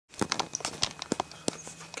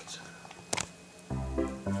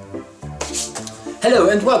Hello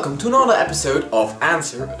and welcome to another episode of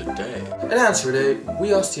Answer a Day. In Answer a Day,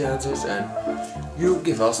 we ask the answers and you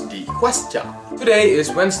give us the question. Today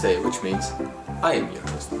is Wednesday, which means I am your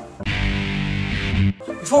host.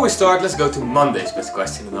 Before we start, let's go to Monday's best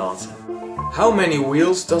question and answer. How many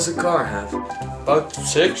wheels does a car have? About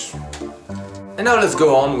 6. And now let's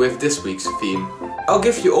go on with this week's theme. I'll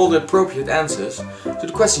give you all the appropriate answers to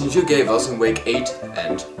the questions you gave us in week 8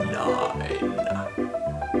 and 9.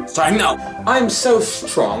 Starting now! I'm so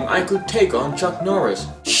strong I could take on Chuck Norris.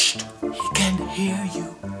 Shh! He can hear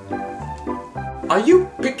you. Are you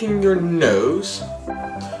picking your nose?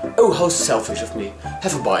 Oh, how selfish of me.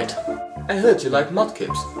 Have a bite. I heard you like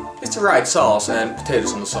mudkips. It's the right sauce and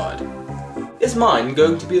potatoes on the side. Is mine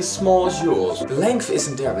going to be as small as yours? The length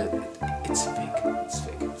isn't there, but it's thick. It's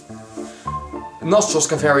thick. The nostrils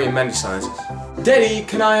can vary in many sizes. Daddy,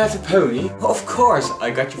 can I have a pony? Of course, I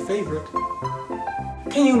got your favorite.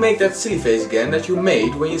 Can you make that silly face again that you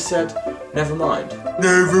made when you said, never mind?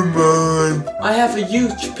 Never mind. I have a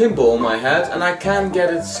huge pimple on my head and I can't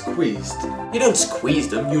get it squeezed. You don't squeeze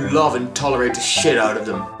them, you love and tolerate the shit out of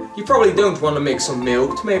them. You probably don't want to mix some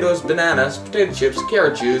milk, tomatoes, bananas, potato chips,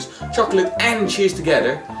 carrot juice, chocolate and cheese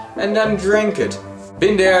together and then drink it.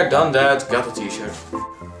 Been there, done that, got the t-shirt.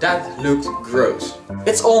 That looked gross.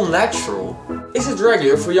 It's all natural. Is it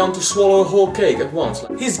regular for Jan to swallow a whole cake at once?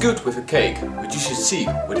 He's good with a cake, but you should see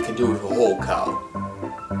what he can do with a whole cow.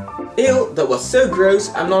 Ew, that was so gross,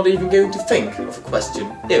 I'm not even going to think of a question.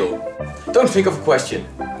 Ew. Don't think of a question.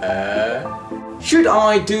 Should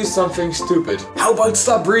I do something stupid? How about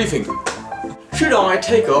stop breathing? Should I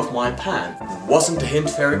take off my pants? Wasn't the hint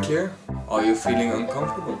very clear? Are you feeling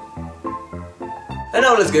uncomfortable? And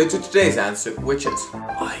now let's go to today's answer, which is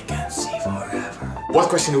I can see forever. What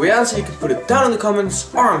question do we answer? You can put it down in the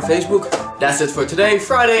comments or on Facebook. That's it for today,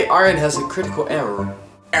 Friday. Arjen has a critical error.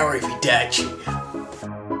 Arrivederci.